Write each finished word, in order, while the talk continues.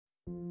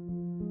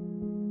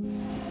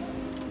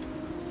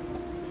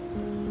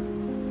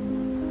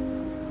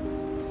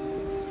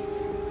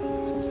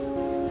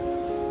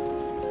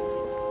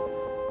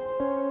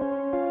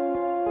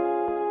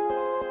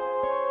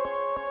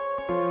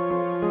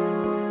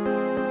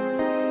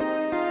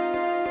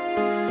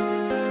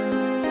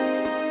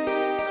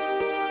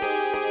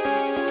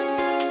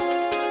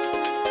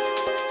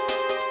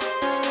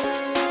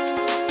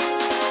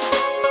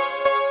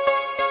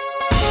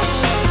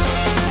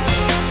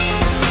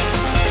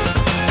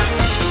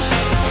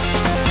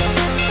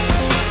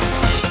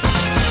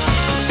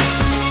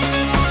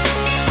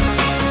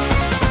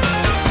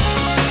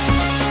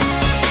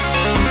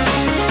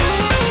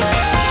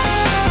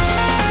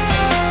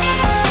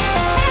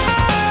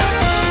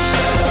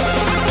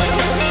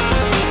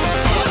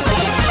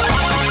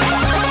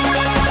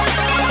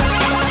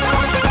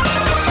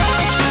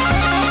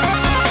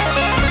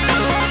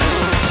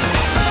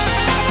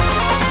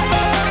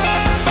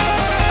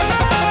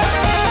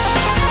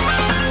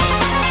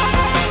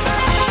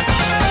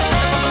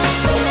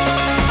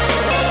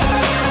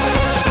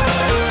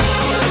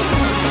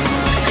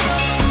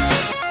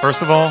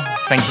First of all,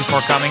 thank you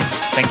for coming.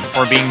 Thank you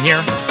for being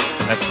here.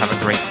 Let's have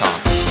a great talk.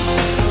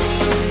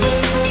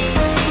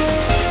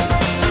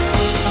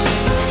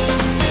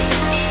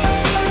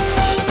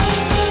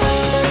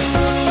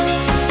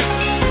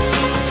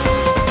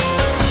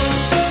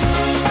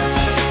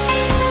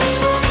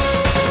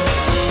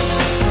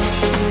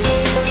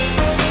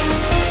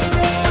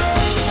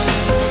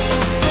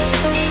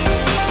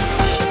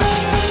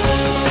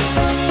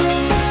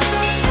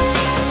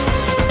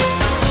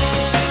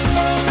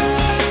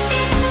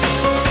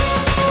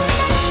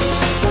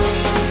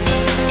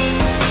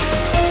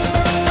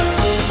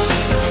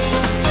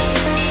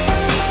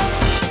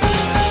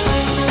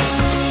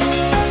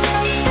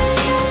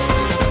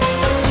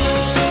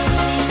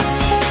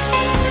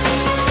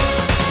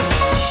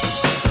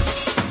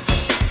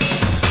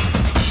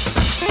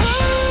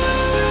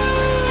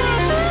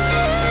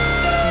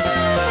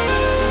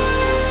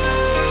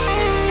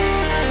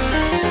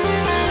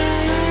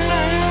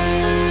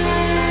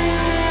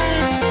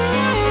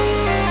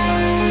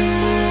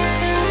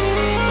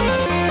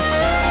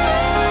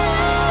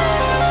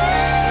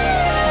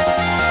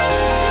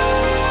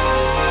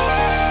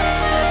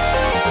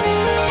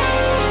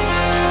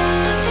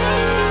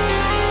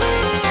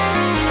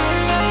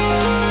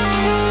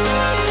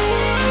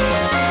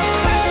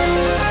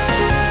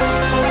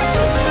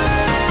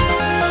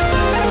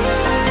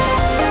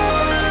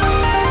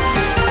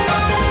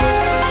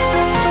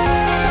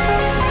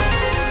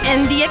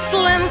 And the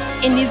Excellence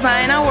in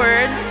Design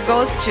Award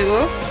goes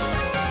to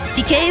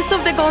The Case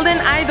of the Golden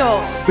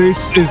Idol.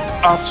 This is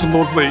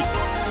absolutely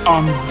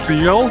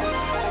unreal.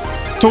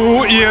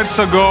 2 years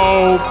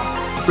ago,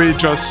 we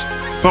just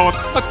thought,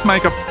 let's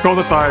make a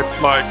prototype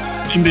like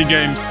indie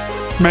games.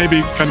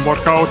 Maybe can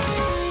work out.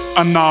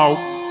 And now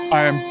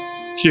I am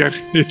here.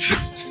 It's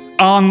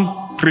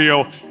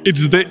unreal.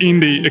 It's the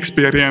indie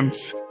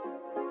experience.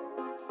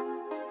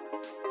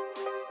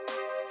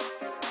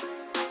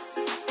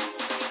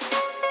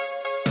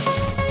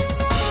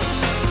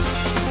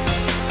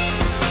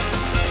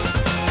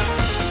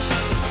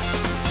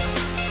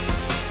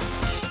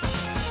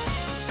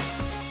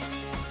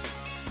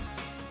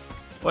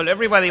 Well,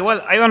 everybody,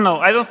 I don't know.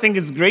 I don't think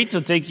it's great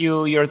to take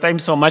your time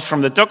so much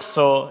from the talks,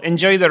 so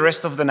enjoy the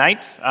rest of the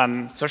night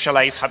and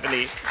socialize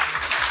happily.